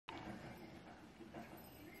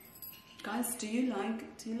guys, do you like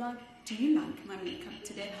my makeup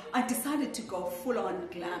today? I decided to go full on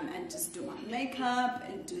glam and just do my makeup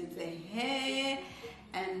and do the hair,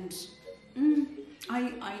 and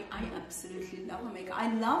I absolutely love my makeup.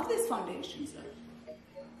 I love these foundations though.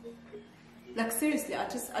 Like seriously, I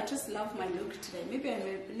just love my look today. Maybe I'm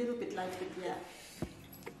a little bit light, but yeah.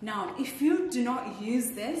 Now, if you do not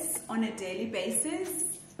use this on a daily basis,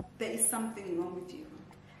 there is something wrong with you.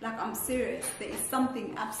 Like, I'm serious, there is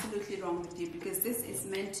something absolutely wrong with you, because this is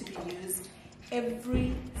meant to be used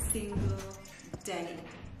every single day.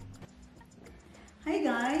 Hi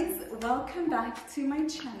guys, welcome back to my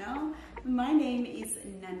channel. My name is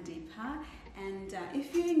Nandipa, and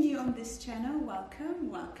if you're new on this channel, welcome.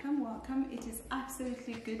 It is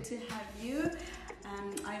absolutely good to have you.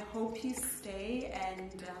 I hope you stay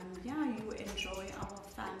and yeah, you enjoy our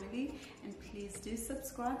family, and please do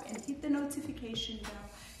subscribe and hit the notification bell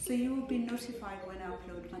so you will be notified when I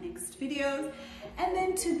upload my next videos. And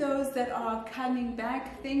then to those that are coming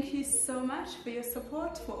back, thank you so much for your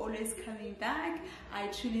support, for always coming back. I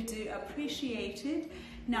truly do appreciate it.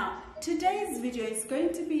 Now, today's video is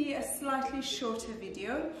going to be a slightly shorter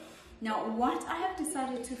video. Now, what I have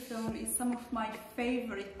decided to film is some of my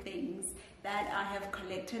favorite things that I have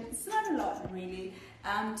collected. It's not a lot really,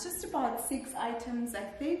 just about 6 items I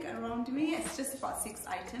think around me. It's just about 6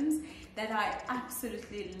 items that I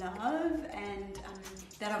absolutely love and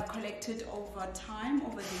that I've collected over time,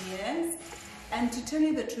 over the years. And to tell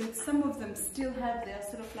you the truth, some of them still have their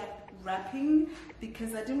sort of like wrapping,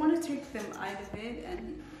 because I didn't want to take them out of it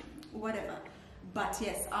and whatever. But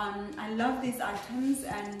yes, I love these items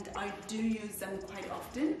and I do use them quite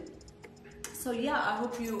often. So yeah, I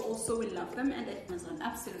hope you also will love them, and Amazon,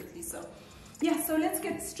 absolutely. So yeah, so let's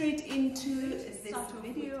get straight into this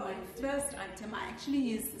video. My first item, I actually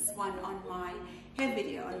used this one on my hair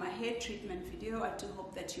video, on my hair treatment video. I do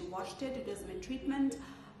hope that you watched it. It was my treatment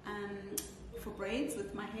for braids,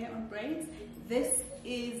 with my hair on braids. This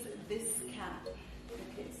is this cap.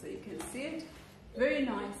 Okay, so you can see it. Very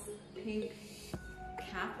nice pink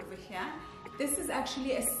cap over here. This is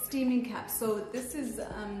actually a steaming cap. So this is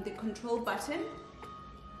the control button.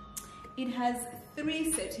 It has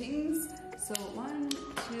 3 settings. So 1,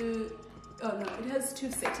 2, oh no, it has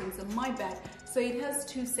 2 settings, so my bad. So it has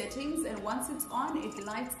 2 settings, and once it's on, it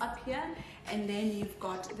lights up here, and then you've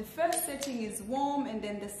got the first setting is warm, and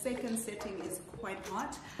then the second setting is quite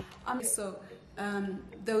hot.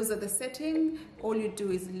 Those are the settings. All you do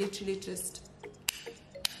is literally just,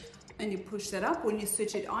 and you push that up when you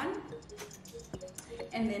switch it on.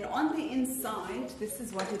 And then on the inside, this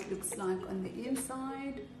is what it looks like on the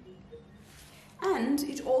inside. And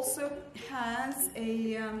it also has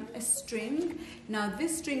a string. Now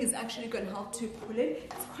this string is actually going to help to pull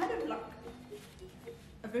it. It's kind of like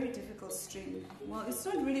a very difficult string. Well, it's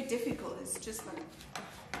not really difficult, it's just like,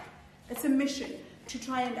 it's a mission to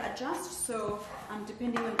try and adjust. So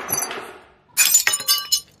depending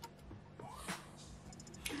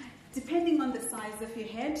on the size of your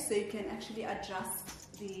head, so you can actually adjust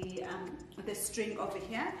the string over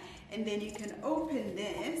here, and then you can open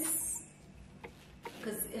this,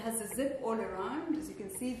 because it has a zip all around. As you can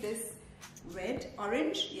see, this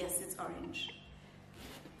orange, yes, it's orange.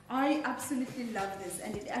 I absolutely love this,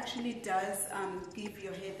 and it actually does give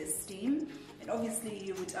your hair the steam. And obviously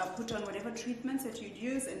you would put on whatever treatments that you'd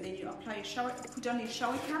use, and then you apply your shower, put on your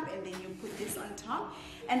shower cap, and then you put this on top.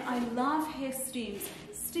 And I love hair steams.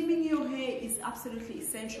 Steaming your hair is absolutely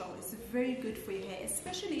essential. It's very good for your hair,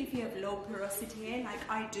 especially if you have low porosity hair like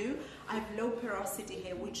I do. I have low porosity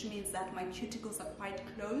hair, which means that my cuticles are quite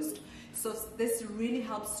closed. So this really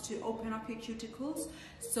helps to open up your cuticles.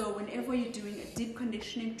 So whenever you're doing a deep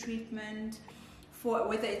conditioning treatment, for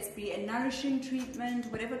whether it's be a nourishing treatment,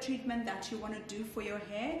 whatever treatment that you want to do for your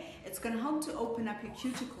hair, it's going to help to open up your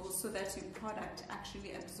cuticles so that your product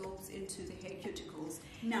actually absorbs into the hair cuticles.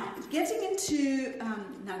 Now, getting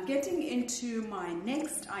into my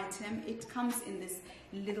next item, it comes in this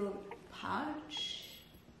little pouch.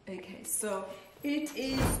 Okay, so it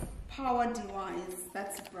is Power Device.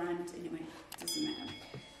 That's a brand anyway, doesn't matter.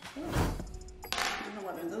 Oh, I don't know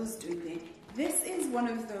what are those doing there. This is one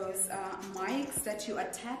of those mics that you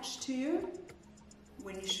attach to you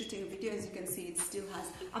when you're shooting videos. You can see it still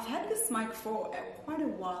has. I've had this mic for quite a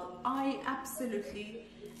while. I absolutely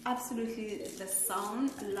love the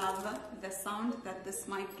sound that this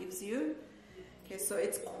mic gives you. Okay, so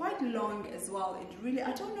it's quite long as well. It really,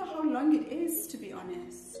 I don't know how long it is, to be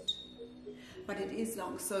honest, but it is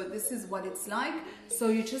long. So this is what it's like. So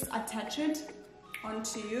you just attach it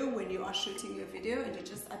onto you when you are shooting your video, and you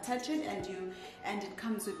just attach it, and it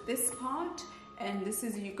comes with this part, And this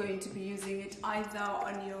is, you're going to be using it either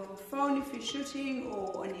on your phone if you're shooting,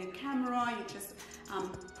 or on your camera. You just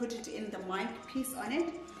put it in the mic piece on it.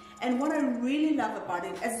 And what I really love about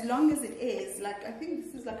it, as long as it is, like, I think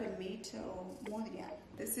this is like a meter or more than that.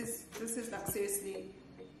 This is like seriously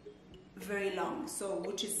very long, so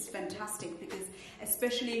which is fantastic, because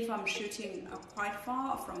especially if I'm shooting quite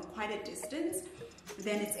far, from quite a distance,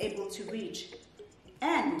 then it's able to reach.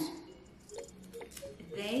 And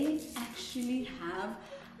they actually have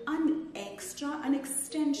an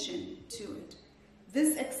extension to it.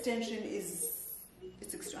 This extension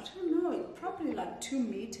it's extra, I don't know, probably like 2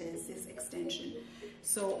 meters, this extension.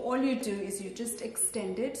 So all you do is you just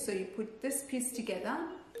extend it. So you put this piece together,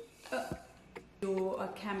 your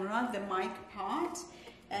camera, the mic part,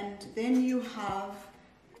 and then you have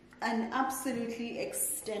an absolutely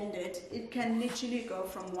extended, it can literally go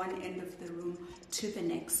from one end of the room to the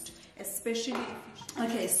next, especially if you...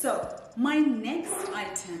 Okay, so my next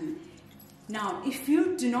item. Now, if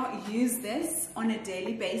you do not use this on a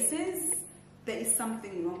daily basis, there is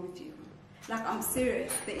something wrong with you. Like, I'm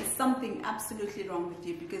serious, there is something absolutely wrong with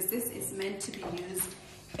you, because this is meant to be used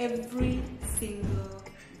every single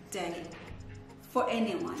day for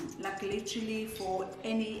anyone, like literally for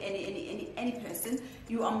any person.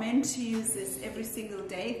 You are meant to use this every single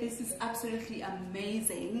day. This is absolutely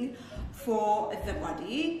amazing for the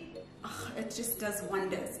body. It just does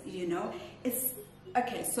wonders, you know. It's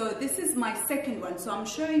okay, so this is my second one. So I'm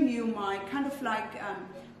showing you my kind of like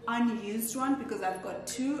unused one, because I've got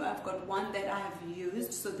 2. I've got one that I have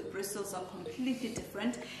used, so the bristles are completely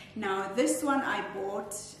different. Now this one I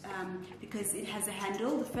bought because it has a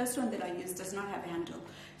handle. The first one that I used does not have a handle,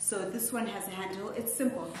 so this one has a handle. It's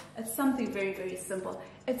simple. It's something very, very simple.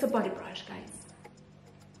 It's a body brush, guys.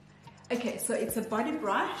 Okay, so it's a body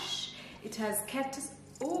brush. It has cactus.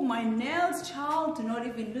 Oh, my nails, child, do not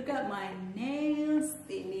even look at my nails.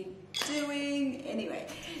 They need doing. Anyway,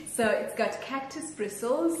 so it's got cactus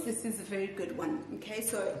bristles. This is a very good one. Okay,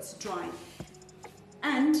 so it's dry,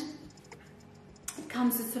 and it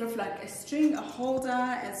comes with sort of like a string, a holder,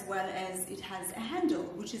 as well as it has a handle,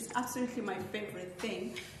 which is absolutely my favorite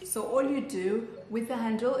thing. So all you do with the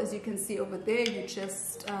handle, as you can see over there, you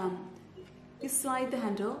just you slide the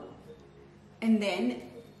handle, and then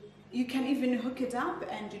you can even hook it up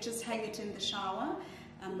and you just hang it in the shower,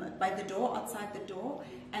 by the door, outside the door.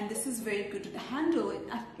 And this is very good. The handle, it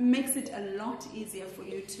makes it a lot easier for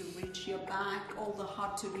you to reach your back, all the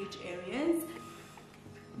hard to reach areas.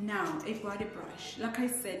 Now, a body brush. Like I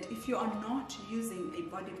said, if you are not using a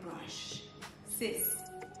body brush, sis,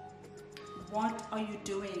 what are you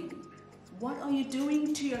doing? What are you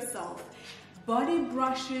doing to yourself? Body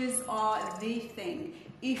brushes are the thing.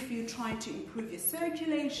 If you're trying to improve your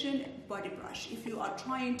circulation, body brush. If you are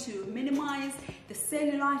trying to minimize the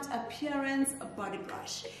cellulite appearance, a body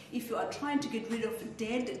brush. If you are trying to get rid of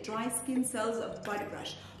dead, dry skin cells, a body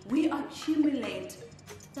brush. We accumulate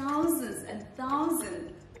thousands and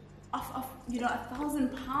thousands of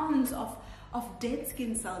 1,000 pounds of dead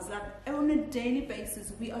skin cells. Like, on a daily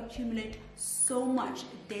basis, we accumulate so much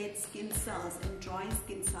dead skin cells and dry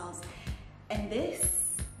skin cells. And this,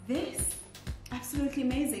 absolutely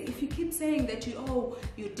amazing. If you keep saying that you're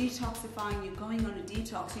detoxifying, you're going on a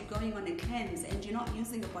detox, you're going on a cleanse, and you're not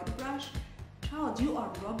using a body brush, child, you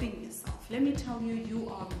are robbing yourself. Let me tell you, you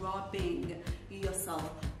are robbing yourself.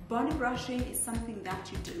 Body brushing is something that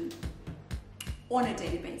you do on a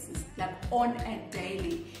daily basis, like on a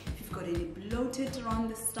daily. If you've got any bloated around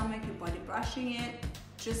the stomach, you're body brushing it,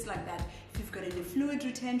 just like that. If you've got any fluid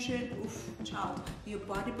retention, oof, child, your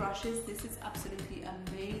body brushes, this is absolutely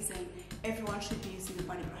amazing. Everyone should be using a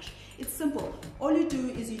body brush. It's simple. All you do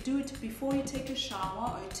is you do it before you take a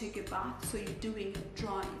shower or you take a bath, so you're doing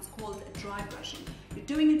dry. It's called dry brushing. You're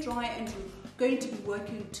doing it dry and you're going to be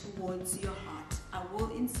working towards your heart. I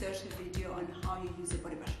will insert a video on how you use a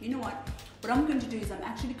body brush. You know what? What I'm going to do is I'm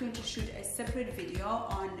actually going to shoot a separate video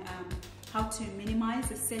on how to minimize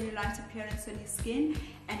the cellulite appearance on your skin,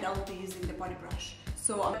 and I'll be using the body brush.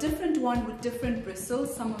 So a different one with different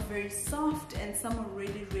bristles. Some are very soft and some are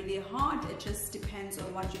really, really hard. It just depends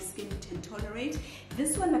on what your skin can tolerate.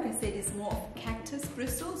 This one, like I said, is more of cactus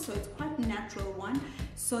bristles, so it's quite a natural one.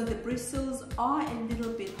 So the bristles are a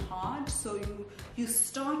little bit hard, so you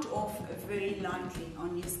start off very lightly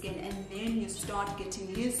on your skin, and then you start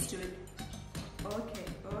getting used to it.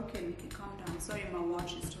 Okay, Mickey, calm down. Sorry, my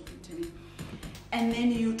watch is talking to me. And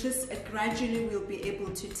then you just gradually will be able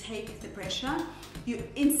to take the pressure. You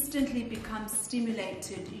instantly become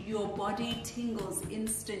stimulated. Your body tingles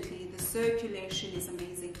instantly. The circulation is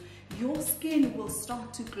amazing. Your skin will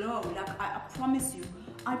start to glow. Like I promise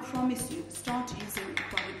you, start using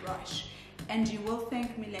a body brush. and you will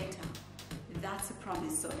thank me later. That's a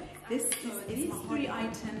promise. So these 3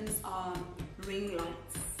 items are ring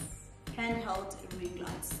lights, handheld ring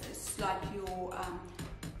lights. It's like your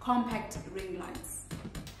compact ring lights.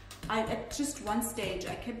 At just one stage,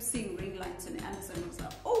 I kept seeing ring lights on Amazon. I was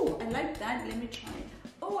like, oh, I like that, let me try it.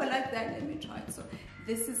 Oh, I like that, let me try it. So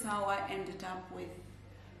this is how I ended up with,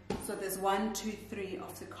 so there's 1, 2, 3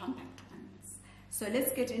 of the compact ones. So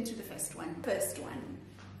let's get into the first one.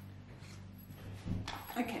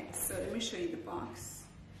 Okay, so let me show you the box.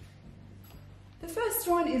 The first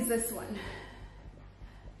one is this one.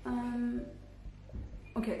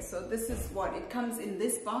 Okay, so this is what it comes in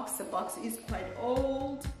this box. The box is quite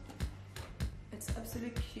old. It's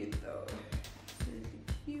absolutely cute though. Absolutely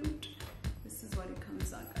cute. This is what it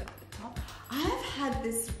comes like at the top. I have had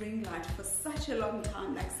this ring light for such a long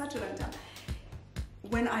time, like such a long time.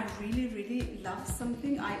 When I really love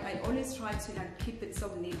something, I always try to like keep it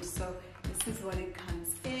so neat. So this is what it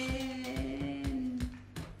comes in.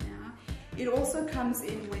 Yeah. It also comes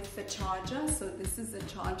in with the charger. So this is the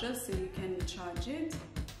charger, so you can charge it.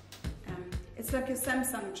 It's like a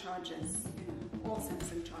Samsung chargers, you know, all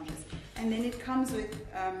Samsung chargers. And then it comes with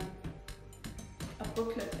a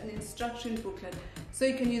booklet, an instruction booklet. So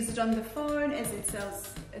you can use it on the phone, as it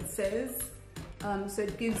says. So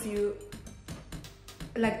it gives you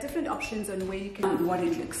like different options on where you can, what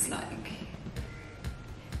it looks like.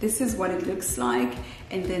 This is what it looks like,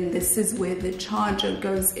 and then this is where the charger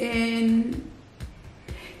goes in.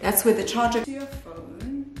 That's where the charger to your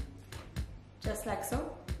phone, just like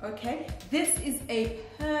so. Okay, this is a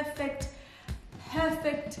perfect,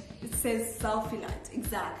 it says selfie light,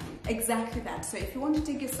 exactly that. So if you want to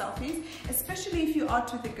take your selfies, especially if you're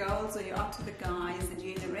out with the girls or you're out with the guys and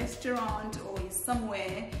you're in a restaurant or you're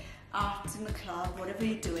somewhere out in the club, whatever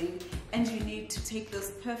you're doing, and you need to take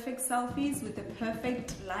those perfect selfies with the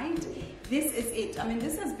perfect light, this is it. I mean,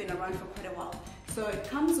 this has been around for quite a while. So it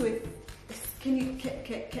comes with,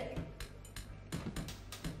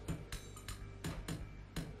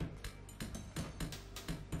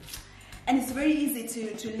 and it's very easy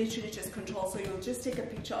to literally just control. So you'll just take a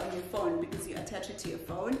picture on your phone because you attach it to your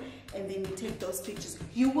phone, and then you take those pictures.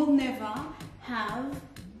 You will never have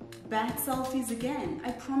bad selfies again.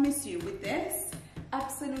 I promise you. With this,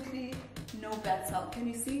 absolutely no bad selfie. Can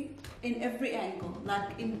you see? In every angle,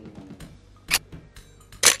 like in.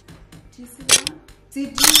 Do you see that?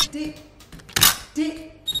 See,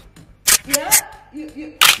 yeah,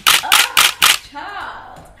 you. Ah,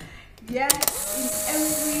 child. Yes, in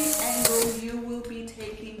every angle you will be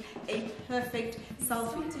taking a perfect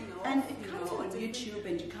selfie. And it comes on YouTube,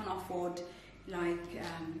 and you can't afford like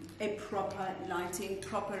a proper lighting,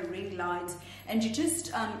 proper ring light, and you're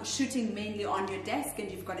just shooting mainly on your desk, and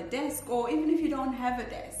you've got a desk, or even if you don't have a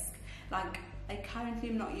desk, like I currently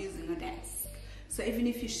am not using a desk. So even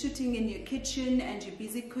if you're shooting in your kitchen and you're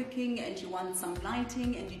busy cooking and you want some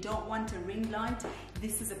lighting and you don't want a ring light,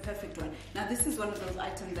 this is a perfect one. Now this is one of those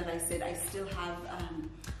items that I said I still have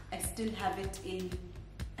it in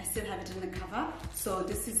the cover. So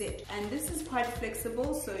this is it, and this is quite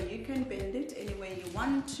flexible, so you can bend it any way you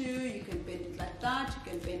want to. You can bend it like that,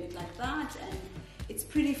 you can bend it like that, and it's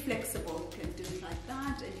pretty flexible. You can do it like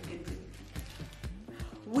that, and you can do it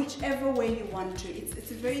whichever way you want to.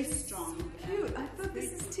 It's very strong. Cute. I thought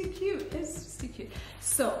this is too cute. It's just too cute.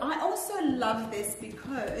 So I also love this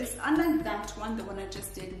because unlike that one, the one I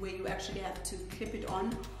just did where you actually have to clip it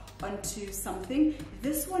onto something,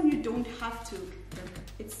 this one you don't have to.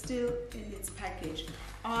 It's still in its package.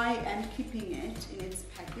 I am keeping it in its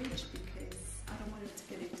package because I don't want it to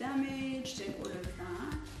get damaged and all of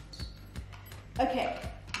that. Okay,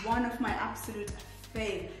 one of my absolute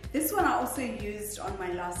fave. This one I also used on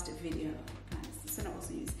my last video, guys. This one I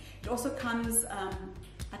also used. It also comes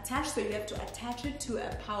attached, so you have to attach it to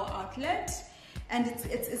a power outlet, and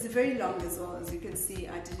it's very long as well. As you can see,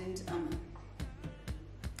 I didn't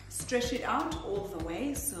stretch it out all the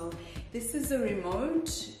way. So this is a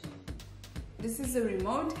remote. This is a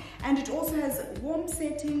remote, and it also has warm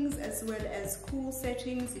settings as well as cool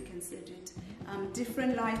settings. You can set it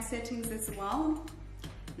different light settings as well.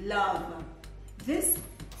 Love this.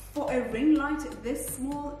 For a ring light this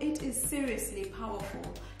small, it is seriously powerful.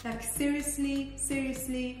 Like seriously,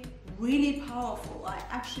 really powerful.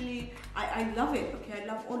 I love it. Okay, I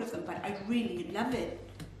love all of them, but I really love it.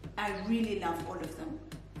 I really love all of them.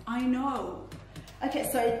 I know. Okay,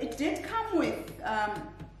 so it did come with,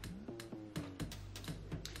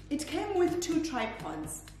 it came with 2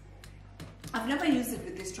 tripods. I've never used it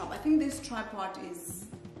with this tripod. I think this tripod is,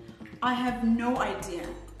 I have no idea.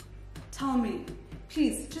 Tell me.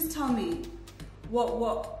 Please, just tell me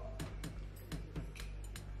what.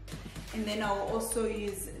 And then I'll also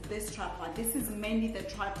use this tripod. This is mainly the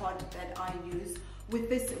tripod that I use with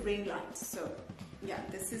this ring light. So yeah,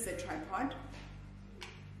 this is a tripod.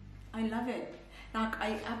 I love it. Like,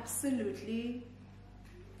 I absolutely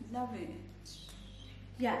love it.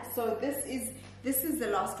 Yeah, so this is the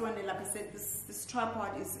last one, and like I said, this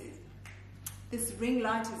tripod is, this ring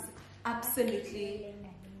light is absolutely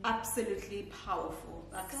powerful.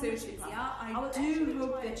 Like, seriously powerful. Yeah, I do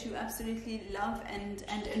hope that you absolutely love and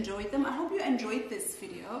enjoy them. I hope you enjoyed this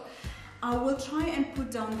video. I will try and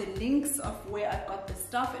put down the links of where I got the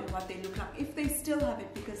stuff and what they look like, if they still have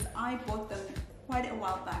it, because I bought them quite a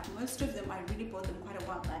while back. Most of them, I really bought them quite a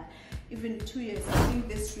while back, even 2 years. I think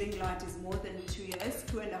this ring light is more than 2 years,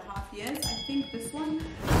 2.5 years, I think, this one.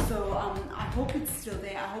 So I hope it's still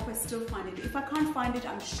there. I hope I still find it. If I can't find it,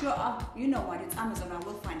 I'm sure, you know what, it's Amazon, I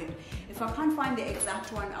will find it. If I can't find the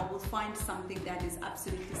exact one, I will find something that is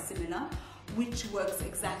absolutely similar, which works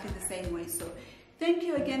exactly the same way. So thank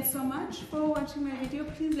you again so much for watching my video.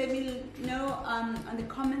 Please let me know on the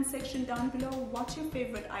comment section down below what your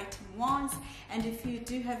favorite item was, and if you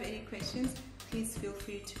do have any questions, please feel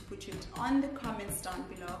free to put it on the comments down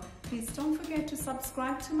below. Please don't forget to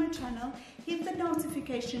subscribe to my channel, hit the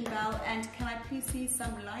notification bell, and can I please see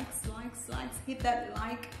some likes? Hit that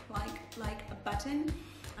like button,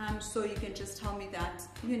 so you can just tell me that,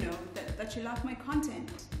 you know, that you like my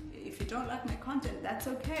content. If you don't like my content, that's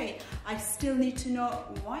okay. I still need to know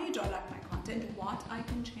why you don't like my content, what I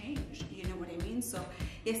can change, you know what I mean? So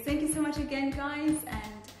yes, thank you so much again, guys,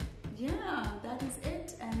 and yeah, that is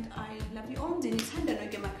it, and I love you all.